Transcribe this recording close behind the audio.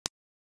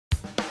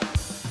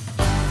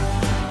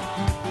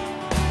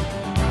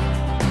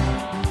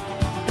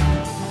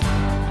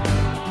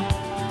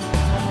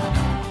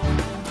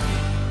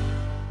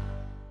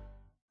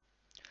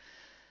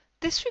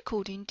This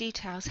recording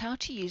details how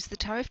to use the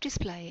tariff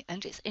display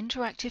and its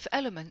interactive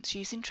elements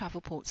using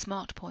Travelport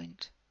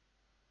Smartpoint.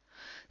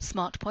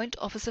 Smartpoint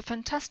offers a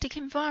fantastic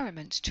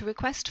environment to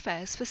request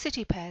fares for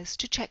city pairs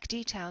to check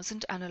details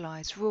and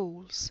analyse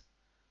rules.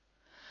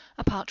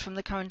 Apart from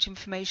the current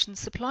information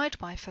supplied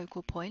by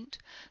Focal Point,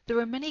 there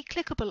are many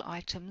clickable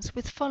items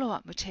with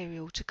follow-up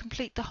material to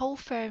complete the whole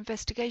fare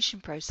investigation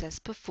process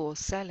before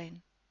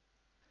selling.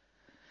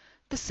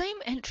 The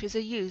same entries are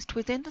used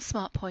within the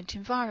Smartpoint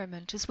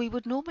environment as we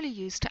would normally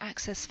use to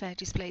access fare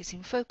displays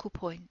in Focal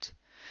Point,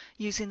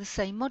 using the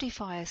same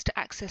modifiers to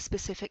access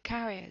specific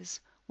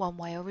carriers,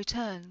 one-way or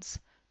returns,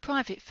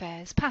 private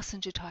fares,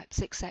 passenger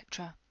types,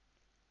 etc.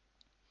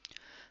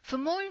 For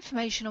more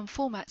information on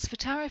formats for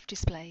tariff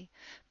display,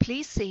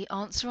 please see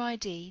Answer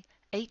ID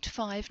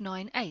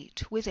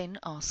 8598 within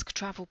Ask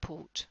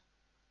Travelport.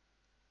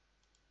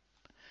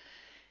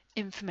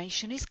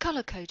 Information is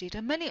colour-coded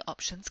and many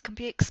options can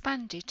be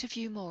expanded to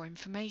view more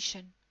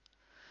information.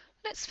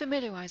 Let's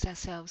familiarise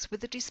ourselves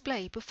with the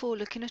display before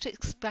looking at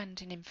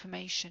expanding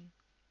information.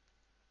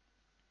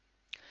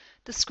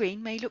 The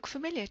screen may look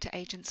familiar to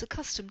agents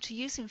accustomed to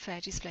using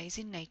fare displays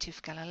in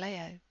native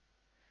Galileo.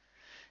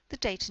 The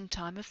date and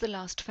time of the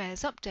last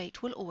fares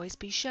update will always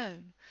be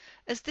shown,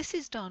 as this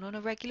is done on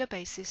a regular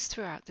basis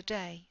throughout the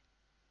day.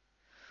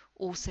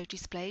 Also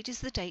displayed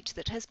is the date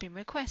that has been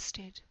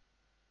requested.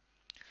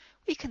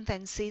 We can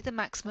then see the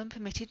maximum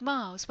permitted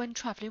miles when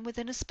travelling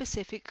within a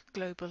specific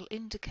global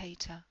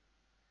indicator.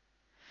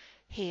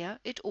 Here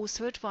it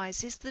also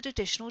advises that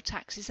additional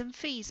taxes and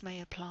fees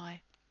may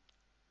apply.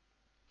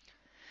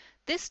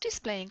 This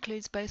display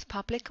includes both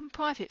public and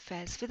private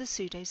fares for the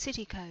pseudo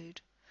city code,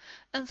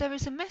 and there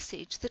is a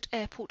message that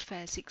airport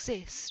fares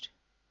exist.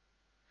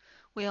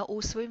 We are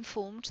also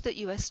informed that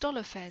US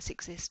dollar fares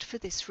exist for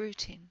this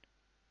routing.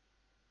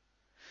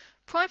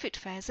 Private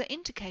fares are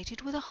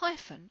indicated with a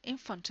hyphen in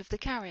front of the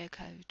carrier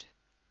code.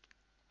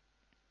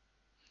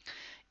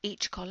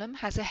 Each column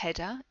has a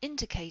header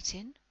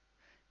indicating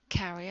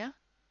carrier,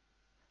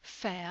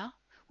 fare,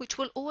 which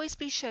will always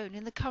be shown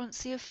in the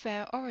currency of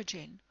fare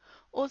origin,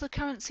 or the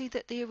currency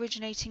that the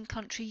originating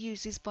country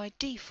uses by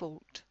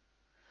default.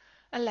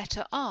 A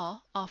letter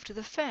R after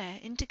the fare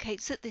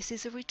indicates that this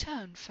is a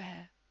return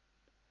fare.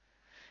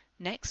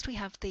 Next we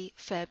have the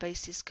fare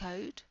basis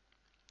code,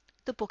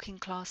 the booking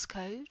class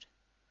code,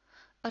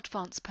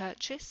 advance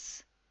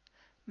purchase,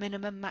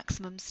 minimum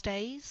maximum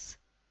stays,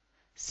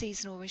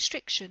 seasonal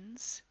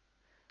restrictions,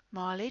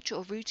 mileage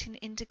or routing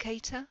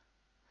indicator,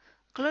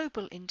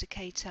 global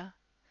indicator,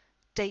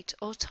 date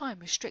or time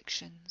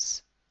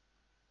restrictions.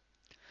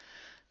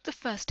 The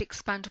first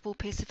expandable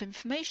piece of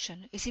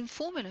information is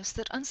informing us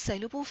that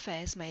unsaleable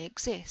fares may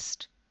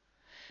exist.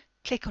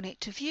 Click on it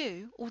to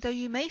view, although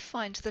you may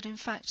find that in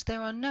fact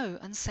there are no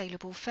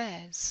unsaleable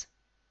fares.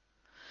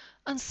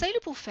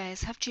 Unsaleable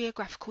fares have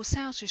geographical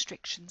sales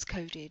restrictions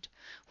coded,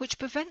 which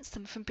prevents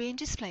them from being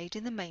displayed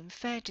in the main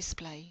fare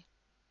display.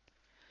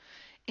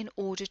 In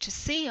order to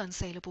see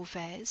unsaleable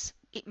fares,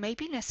 it may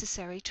be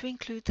necessary to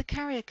include the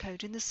carrier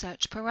code in the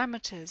search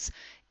parameters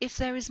if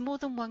there is more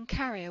than one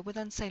carrier with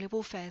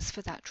unsaleable fares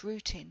for that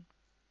routing.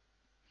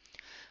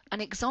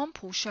 An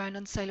example showing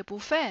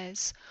unsaleable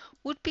fares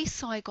would be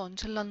Saigon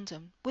to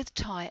London with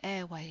Thai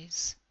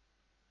Airways.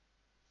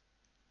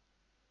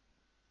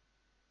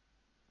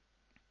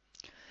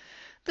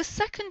 The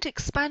second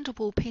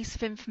expandable piece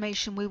of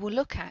information we will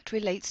look at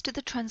relates to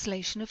the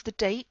translation of the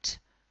date,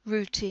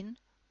 routing,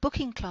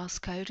 booking class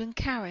code and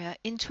carrier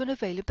into an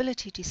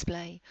availability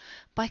display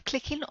by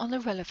clicking on the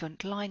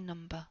relevant line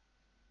number.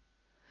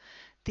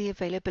 The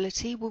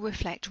availability will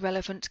reflect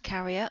relevant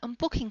carrier and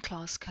booking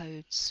class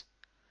codes.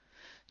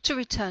 To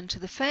return to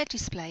the fare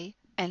display,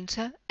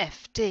 enter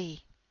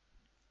FD.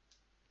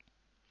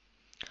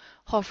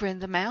 Hovering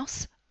the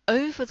mouse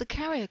over the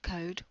carrier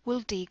code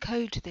will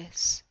decode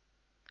this.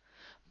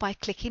 By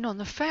clicking on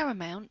the fare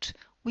amount,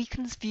 we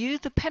can view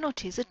the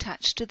penalties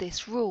attached to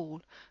this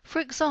rule, for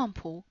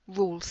example,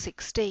 Rule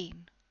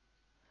 16.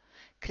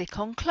 Click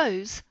on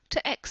Close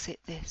to exit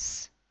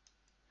this.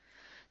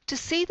 To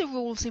see the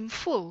rules in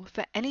full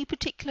for any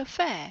particular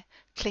fare,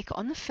 click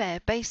on the fare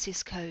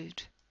basis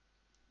code.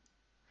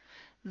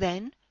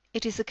 Then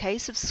it is a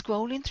case of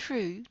scrolling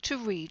through to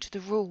read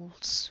the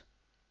rules.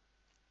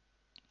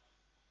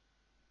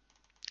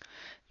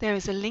 There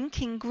is a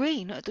link in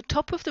green at the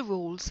top of the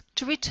rules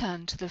to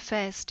return to the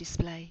fares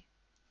display.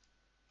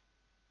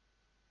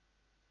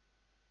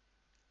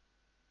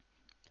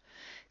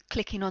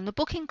 Clicking on the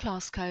booking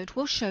class code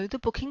will show the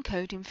booking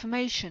code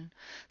information,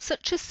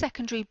 such as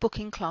secondary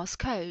booking class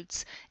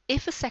codes,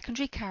 if a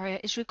secondary carrier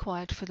is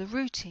required for the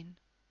routing.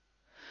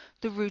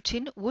 The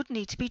routing would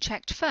need to be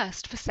checked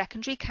first for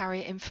secondary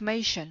carrier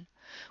information,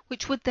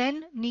 which would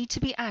then need to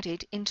be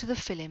added into the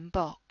fill-in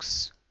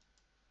box.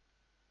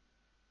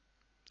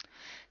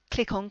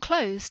 Click on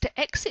Close to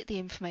exit the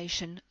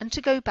information and to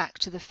go back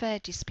to the fare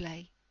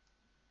display.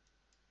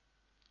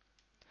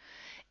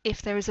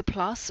 If there is a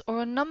plus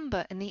or a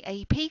number in the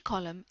AP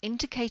column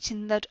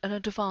indicating that an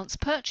advance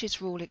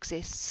purchase rule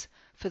exists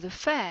for the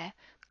fare,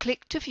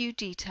 Click to view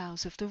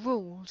details of the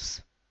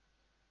rules.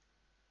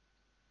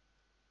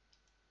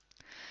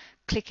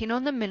 Clicking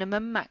on the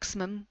minimum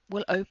maximum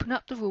will open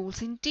up the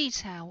rules in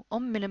detail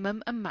on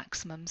minimum and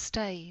maximum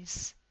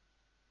stays.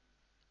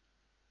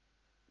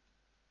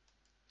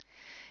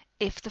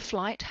 If the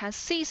flight has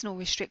seasonal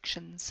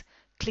restrictions,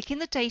 clicking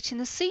the date in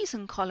the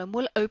season column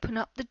will open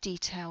up the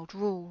detailed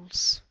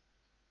rules.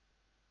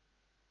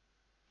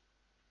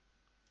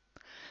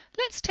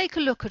 Let's take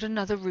a look at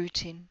another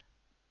routing.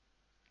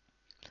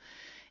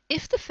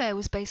 If the fare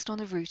was based on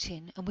the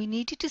routing and we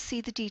needed to see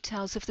the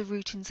details of the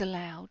routings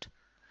allowed,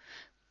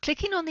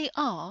 clicking on the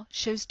R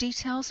shows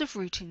details of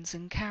routings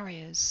and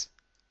carriers.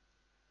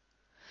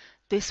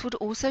 This would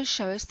also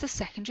show us the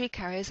secondary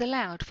carriers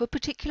allowed for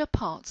particular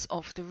parts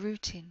of the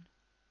routing.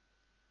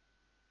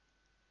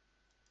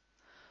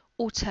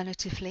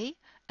 Alternatively,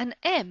 an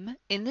M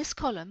in this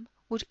column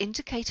would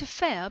indicate a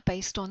fare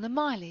based on the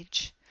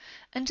mileage,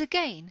 and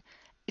again,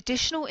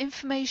 additional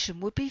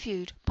information would be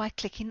viewed by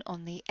clicking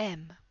on the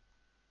M.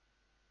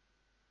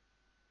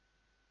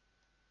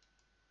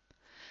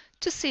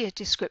 To see a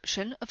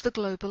description of the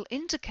global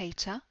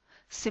indicator,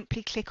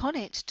 simply click on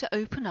it to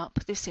open up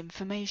this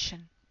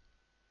information.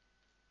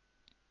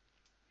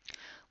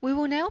 We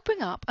will now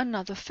bring up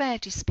another fare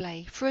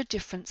display for a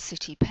different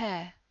city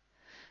pair.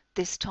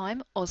 This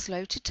time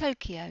Oslo to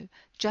Tokyo,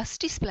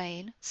 just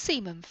displaying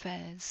Seaman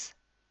fares.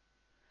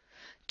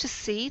 To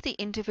see the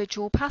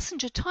individual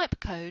passenger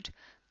type code,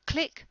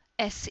 click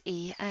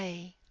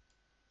SEA.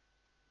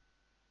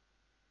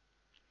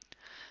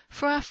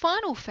 For our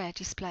final fare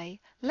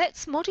display,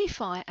 let's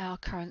modify our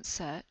current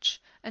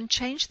search and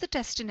change the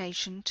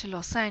destination to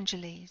Los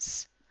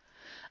Angeles.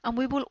 And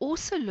we will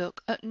also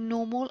look at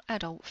normal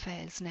adult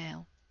fares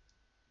now.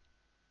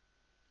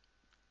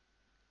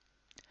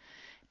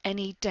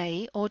 Any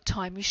day or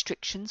time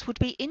restrictions would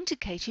be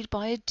indicated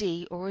by a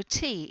D or a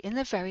T in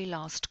the very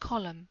last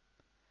column.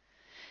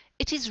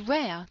 It is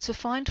rare to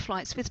find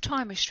flights with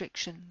time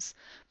restrictions,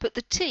 but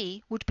the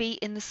T would be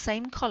in the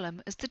same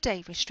column as the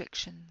day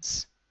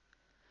restrictions.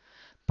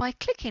 By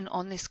clicking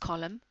on this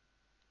column,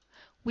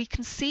 we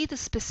can see the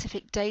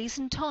specific days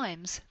and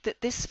times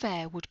that this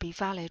fare would be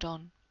valid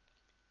on.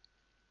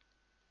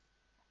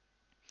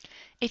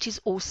 It is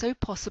also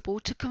possible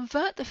to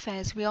convert the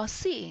fares we are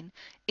seeing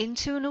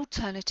into an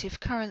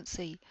alternative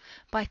currency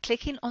by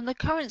clicking on the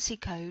currency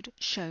code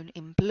shown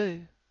in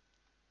blue.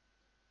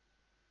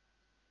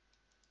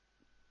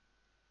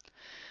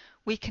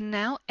 We can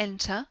now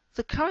enter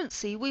the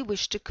currency we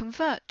wish to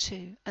convert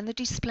to, and the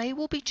display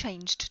will be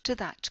changed to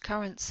that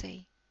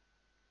currency.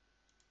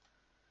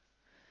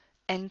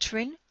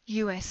 Entering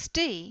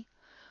USD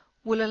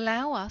will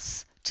allow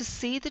us to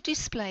see the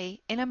display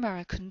in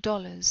American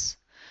dollars,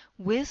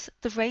 with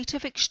the rate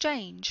of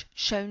exchange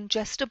shown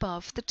just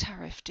above the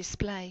tariff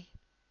display.